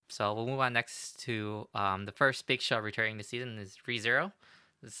So we'll move on next to the first big show returning this season is ReZero,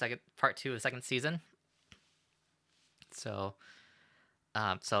 the second part two of the second season. So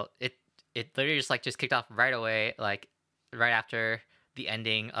it literally just kicked off right away, like right after the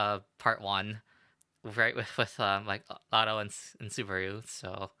ending of part one, right with like Otto and Subaru.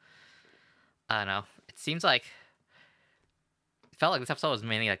 So I don't know. It seems like it felt like this episode was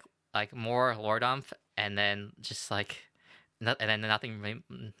mainly like more lore dump, and then just like and then nothing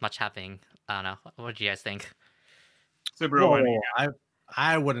much happening. I don't know. What do you guys think? Subaru Whoa, winning.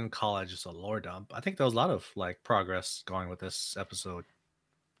 I wouldn't call it just a lore dump. I think there was a lot of like progress going with this episode.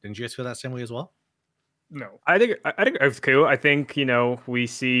 Didn't you guys feel that same way as well? No. I think it's cool. I think, we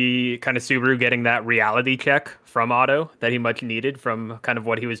see kind of Subaru getting that reality check from Otto that he much needed from kind of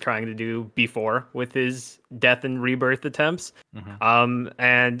what he was trying to do before with his death and rebirth attempts. And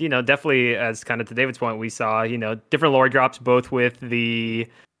definitely, as kind of to David's point, we saw different lore drops, both with the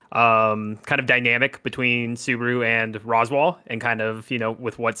kind of dynamic between Subaru and Roswaal, and kind of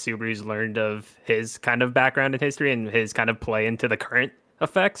with what Subaru's learned of his kind of background and history and his kind of play into the current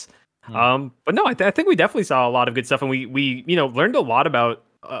effects. But no, I think we definitely saw a lot of good stuff, and we learned a lot about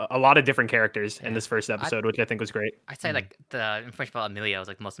a lot of different characters in this first episode, which I think was great. I'd say like the information about Amelia was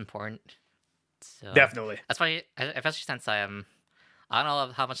like most important. So Definitely. that's why, especially since I don't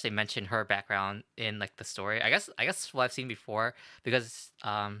know how much they mention her background in like the story. I guess what I've seen before, because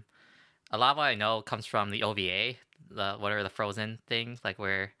a lot of what I know comes from the OVA, the Frozen thing, like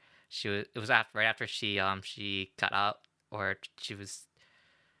where it was right after she got out, or she was.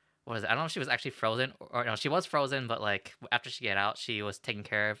 What is it? I don't know if she was actually frozen or no, she was frozen, but like after she got out, she was taking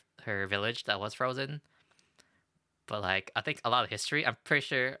care of her village that was frozen. But like I think a lot of history, I'm pretty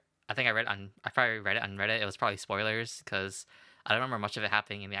sure I probably read it on Reddit. It was probably spoilers because I don't remember much of it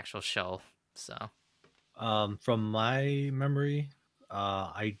happening in the actual show. So From my memory,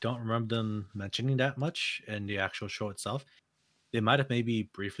 I don't remember them mentioning that much in the actual show itself. They might have maybe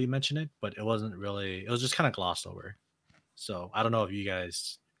briefly mentioned it, but it wasn't really. It was just kind of glossed over. So I don't know if you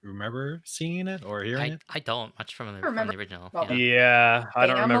guys remember seeing it or hearing it. I don't much from the original. Well, Yeah, I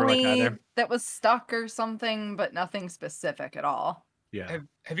don't remember much family either. that was stuck or something, but nothing specific at all. Yeah.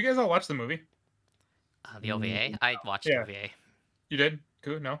 Have you guys all watched the movie? The OVA. I watched Yeah. the OVA. You did?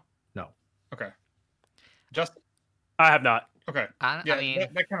 Cool? No? No. Okay. Just I have not. okay. I Yeah, mean,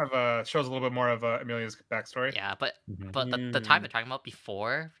 that kind of shows a little bit more of Amelia's backstory. yeah, but Mhm. the time they're talking about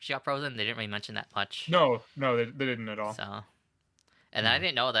before she got frozen, they didn't really mention that much. No, they didn't at all. So, and I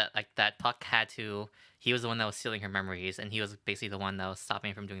didn't know that that Puck he was the one that was stealing her memories, and he was basically the one that was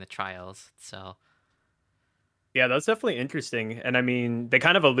stopping her from doing the trials. So Yeah, that's definitely interesting. And I mean, they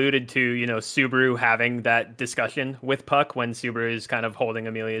kind of alluded to, Subaru having that discussion with Puck when Subaru is kind of holding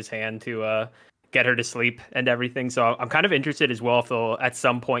Amelia's hand to get her to sleep and everything. So I'm kind of interested as well if they'll at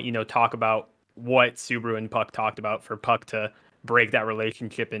some point, talk about what Subaru and Puck talked about for Puck to break that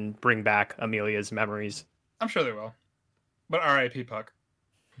relationship and bring back Amelia's memories. I'm sure they will. But R.I.P. Puck.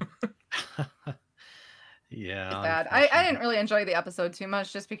 Yeah. It's bad. I didn't really enjoy the episode too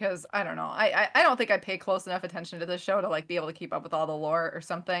much just because I don't know. I don't think I pay close enough attention to the show to like be able to keep up with all the lore or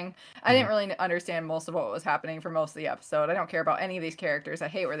something. I didn't really understand most of what was happening for most of the episode. I don't care about any of these characters. I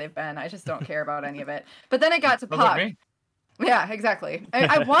hate where they've been. I just don't care about any of it. But then it got to Sounds like Puck. me. Yeah, exactly.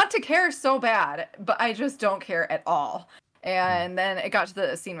 I want to care so bad, but I just don't care at all. And then it got to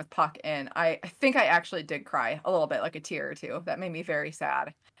the scene with Puck, and I think I actually did cry a little bit, like a tear or two. That made me very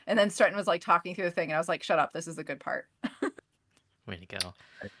sad. And then Stratton was like talking through the thing, and I was like, "Shut up! This is a good part." way to go.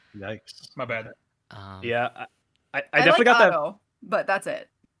 Yikes. My bad. Yeah, I I definitely like got that. Otto, but that's it.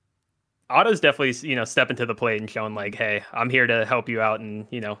 Otto's definitely, stepping to the plate and showing like, hey, I'm here to help you out, and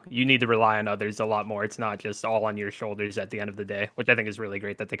you need to rely on others a lot more. It's not just all on your shoulders at the end of the day, which I think is really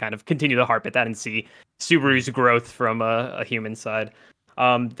great that they kind of continue to harp at that and see Subaru's growth from a human side.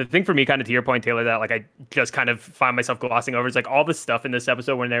 The thing for me, kind of to your point, Taylor, that like I just kind of find myself glossing over is like all the stuff in this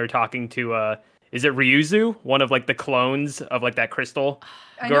episode when they were talking to is it Ryuzu, one of like the clones of like that crystal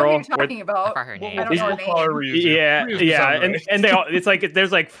I know girl? who you're talking about. her name. I don't know her We'll call her name. Ryuzu. Yeah, Ryuzu yeah, sounds and right. and they all, it's like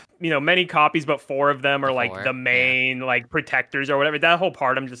there's like many copies, but 4 of them are like Four, the main like protectors or whatever. That whole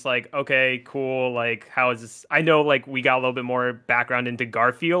part, I'm just like, okay, cool. Like, how is this? I know like we got a little bit more background into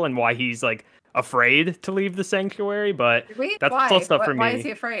Garfield and why he's like afraid to leave the sanctuary, but Wait, that's why? still stuff for Why me. is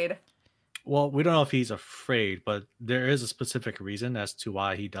he afraid? Well, we don't know if he's afraid, but there is a specific reason as to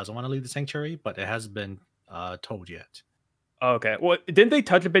why he doesn't want to leave the sanctuary, but it hasn't been told yet. Okay. Well, didn't they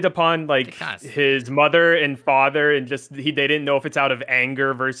touch a bit upon like his mother and father and just they didn't know if it's out of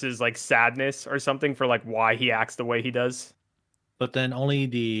anger versus like sadness or something for like why he acts the way he does? but then only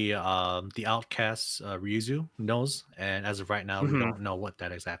the outcast Ryuzu knows, and as of right now, we don't know what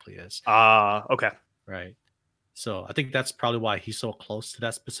that exactly is. Okay. Right. So I think that's probably why he's so close to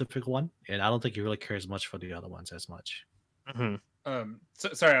that specific one, and I don't think he really cares much for the other ones as much. Sorry,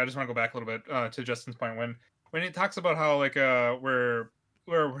 I just want to go back a little bit to Justin's point when he talks about how like where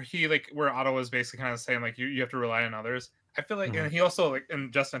Otto was basically kind of saying like you have to rely on others. I feel like, and he also like,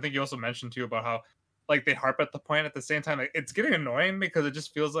 and Justin, I think you also mentioned too about how like they harp at the point at the same time. Like, it's getting annoying because it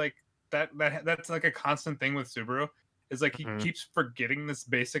just feels like that's like a constant thing with Subaru. Is like he keeps forgetting this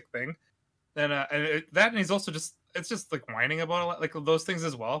basic thing, and he's also just it's just like whining about a lot, like those things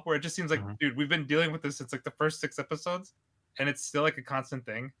as well. Where it just seems like, dude, we've been dealing with this since like the first 6 episodes, and it's still like a constant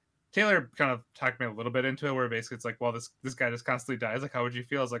thing. Taylor kind of talked me a little bit into it, where basically it's like, well, this guy just constantly dies. Like, how would you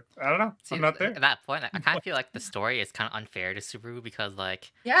feel? I was like, I don't know. See, I'm not there. At that point, I kind of feel like the story is kind of unfair to Subaru because,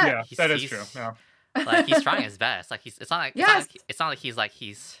 like, Yeah, that is true. Yeah. Like he's trying his best. Like it's not like Yes. it's not like he's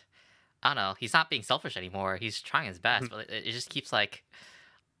I don't know. He's not being selfish anymore. He's trying his best, but it just keeps like.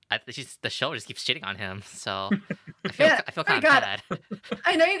 The show just keeps shitting on him, so I feel kind of bad.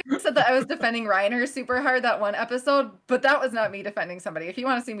 I know you guys said that I was defending Reiner super hard that one episode, but that was not me defending somebody. If you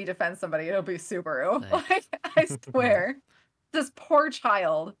want to see me defend somebody, it'll be Subaru. Like, I swear, this poor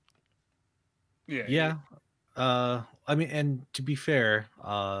child. Yeah. I mean, and to be fair,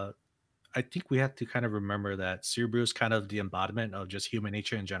 I think we have to kind of remember that Subaru is kind of the embodiment of just human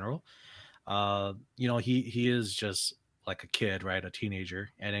nature in general. You know, he is just like a kid, right? A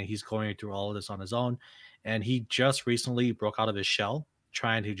teenager. And then he's going through all of this on his own. And he just recently broke out of his shell,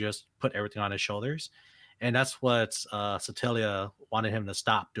 trying to just put everything on his shoulders. And that's what Satelia wanted him to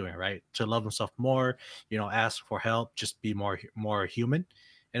stop doing, right? To love himself more, you know, ask for help, just be more human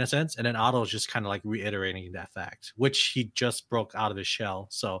in a sense. And then Otto is just kind of like reiterating that fact, which he just broke out of his shell.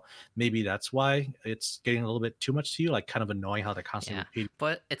 So maybe that's why it's getting a little bit too much to you, like kind of annoying how they're constantly repeating.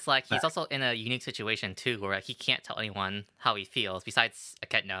 But it's like he's also in a unique situation too, where he can't tell anyone how he feels besides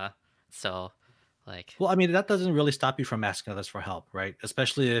Echidna. So, like, well, I mean, that doesn't really stop you from asking others for help, right?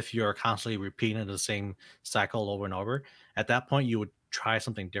 Especially if you're constantly repeating the same cycle over and over. At that point, you would try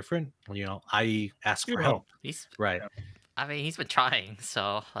something different. You know, I ask for help. He's right. I mean, he's been trying,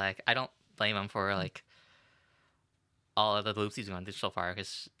 so like I don't blame him for like all of the loops he's gone through so far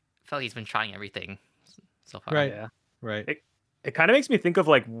because I feel like he's been trying everything so far. Right. Yeah. Right. It kind of makes me think of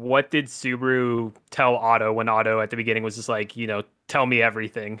like what did Subaru tell Otto when Otto at the beginning was just like, you know, tell me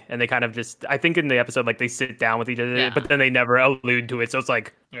everything, and they kind of just I think in the episode like they sit down with each other, but then they never allude to it. So it's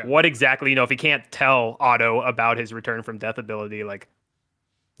like, what exactly, you know, if he can't tell Otto about his return from death ability, like,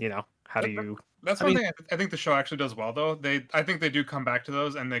 you know, how do you? That's one thing I think the show actually does well, though. I think they do come back to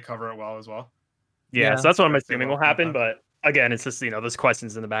those and they cover it well as well. Yeah, so that's what I'm assuming will happen. But again, it's just, you know, those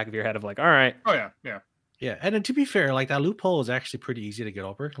questions in the back of your head of like, all right. Oh yeah. And then to be fair, like that loophole is actually pretty easy to get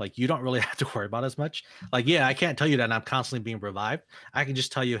over. Like you don't really have to worry about as much. Like, yeah, I can't tell you that I'm constantly being revived. I can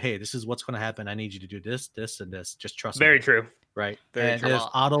just tell you, hey, this is what's going to happen. I need you to do this, this, and this. Just trust me. Very true. Right. Very and true. if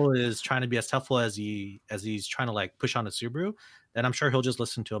Otto is trying to be as helpful as he's trying to like push on the Subaru, then I'm sure he'll just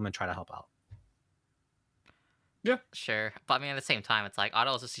listen to him and try to help out. Yeah, sure. But I mean, at the same time, it's like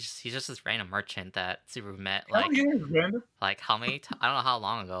Otto's he's just this random merchant that Subaru met. Like, like how many? I don't know how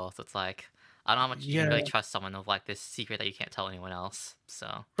long ago. So it's like I don't know how much you can really trust someone with like this secret that you can't tell anyone else.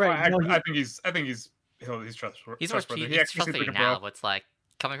 So right. I think he's trustworthy. He's trustworthy now, but it's like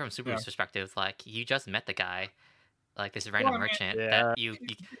coming from Subaru's perspective, like you just met the guy, like this random merchant that you've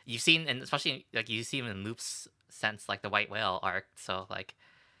seen, and especially like you see him in Loop's since like the White Whale arc. So like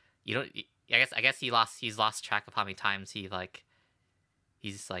you don't. I guess he's lost track of how many times he's like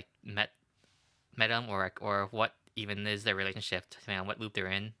met him or what even is their relationship, depending on what loop they're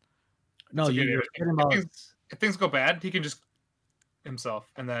in. No, if things go bad, he can just himself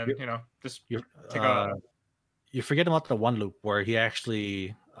and then just take out. You forget about the one loop where he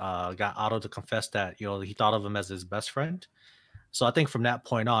actually got Otto to confess that he thought of him as his best friend. So I think from that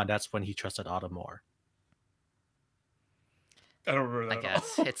point on, that's when he trusted Otto more. I don't remember that.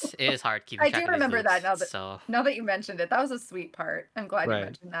 I guess it is hard keeping track. I do remember that now that you mentioned it. That was a sweet part. I'm glad you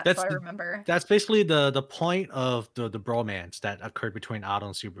mentioned that. So I remember. That's basically the point of the bromance that occurred between Otto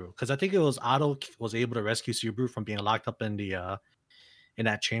and Subaru. Because I think it was Otto was able to rescue Subaru from being locked up in the in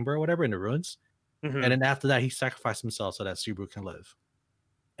that chamber or whatever in the ruins, and then after that he sacrificed himself so that Subaru can live.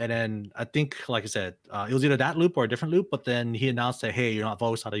 And then I think, like I said, it was either that loop or a different loop. But then he announced that, hey, I've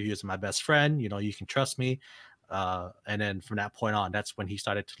always thought of you as my best friend. You can trust me. And then from that point on, that's when he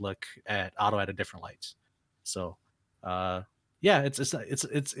started to look at Otto at a different light. So, yeah,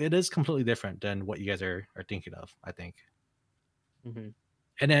 it is completely different than what you guys are thinking of, I think.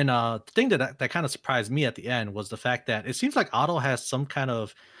 And then the thing that kind of surprised me at the end was the fact that it seems like Otto has some kind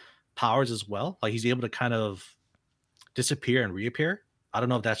of powers as well. Like he's able to kind of disappear and reappear. I don't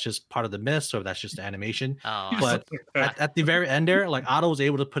know if that's just part of the mist or if that's just the animation. Oh, But at the very end there, like Otto was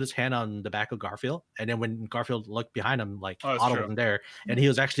able to put his hand on the back of Garfield, and then when Garfield looked behind him, like Oh, that's Otto true. wasn't there, and he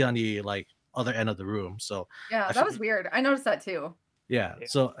was actually on the like other end of the room. So Yeah, I that was weird. I noticed that too. yeah, Yeah.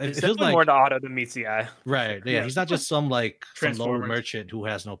 so It's it feels definitely like more to Otto than meets the eye. right, yeah, Yeah. he's not just some like some low Transformers. merchant who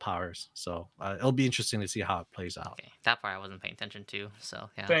has no powers. So it'll be interesting to see how it plays out. okay. That part I wasn't paying attention to. So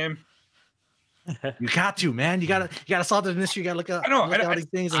yeah. Same. You got to, man. You gotta solve the mystery. You gotta look up. I know, Look at all I- these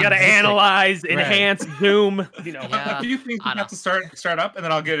things. You and gotta nitpick. analyze, enhance, zoom. You know, Yeah. A few things I we know. have to start up, and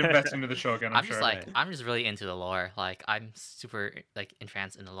then I'll get invested into the show again. I'm I'm sure. just like Right. I'm just really into the lore. Like I'm super like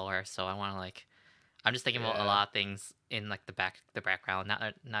entranced in the lore, so I want to like I'm just thinking about a Yeah. lot of things in like the background,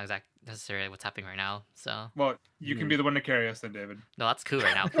 not exact necessarily what's happening right now. So Well, you can be the one to carry us then, David. no, that's cool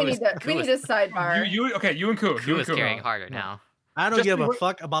right now. We need to sidebar. You okay? You and Koo. Ku is carrying Koo. hard right now. I don't Just give a what-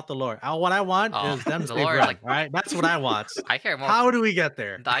 fuck about the lore. What I want Oh, is them to the stay lore is run, like- right? That's what I want. I care more. How do we get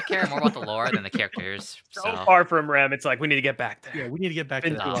there? I care more about the lore than the characters. so So, far from Rem, it's like we need to get back there. Yeah, we need to get back to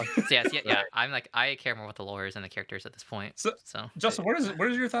Been that. too long. so yes, yeah. I'm like I care more about the lores than the characters at this point. So- So Justin, what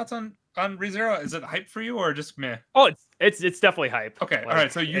is your thoughts on ReZero? Is it hype for you or just meh? Oh, it's definitely hype. Okay, all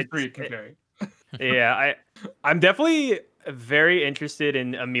right. So you it's- three can carry. Yeah, I'm definitely very interested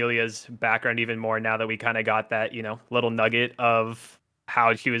in Amelia's background even more now that we kind of got that, little nugget of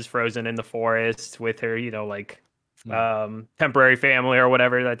how she was frozen in the forest with her, like temporary family or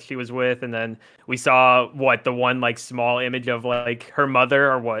whatever that she was with, and then we saw the one like small image of like her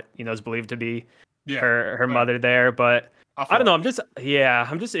mother or what is believed to be Yeah. her right. mother there, but I'll I don't know. follow.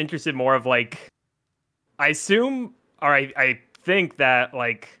 I'm just interested more of like, I assume, or I think that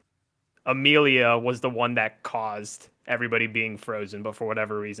like Amelia was the one that caused everybody being frozen, but for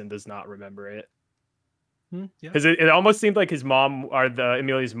whatever reason does not remember it. Yeah. Because it almost seemed like his mom or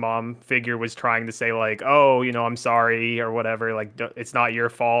Amelia's mom figure was trying to say like, oh, I'm sorry or whatever. Like, it's not your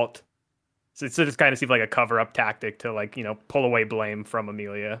fault. So it just kind of seemed like a cover-up tactic to like, pull away blame from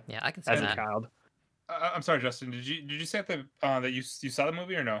Amelia yeah, I can see as a that. child. I'm sorry, Justin. Did you say that you saw the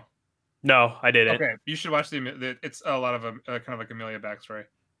movie or no? No, I didn't. Okay, you should watch it's a lot of kind of like Amelia backstory.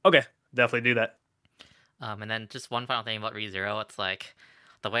 Okay, definitely do that. And then just one final thing about ReZero, it's like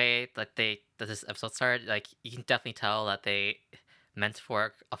the way that this episode started, like you can definitely tell that they meant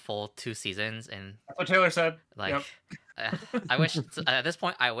for a full 2 seasons, and That's what Taylor said. like Yep. I wish at this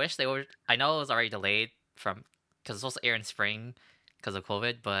point I wish they were. I know it was already delayed because it's supposed to air in spring because of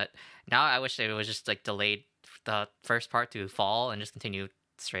COVID, but now I wish it was just like delayed the first part to fall and just continue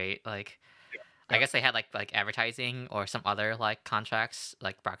straight. Like I guess they had like advertising or some other like contracts,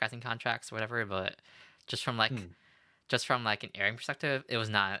 like broadcasting contracts or whatever, but just from like an airing perspective, it was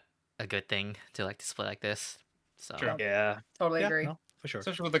not a good thing to like display like this. So Sure. Yeah. Totally Yeah, agree. no, for sure.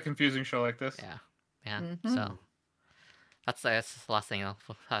 Especially with a confusing show like this. yeah. Mhm. So that's the last thing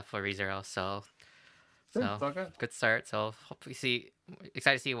for ReZero. So It's all good. good start. So hopefully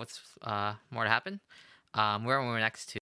excited to see what's more to happen. Where we're next to.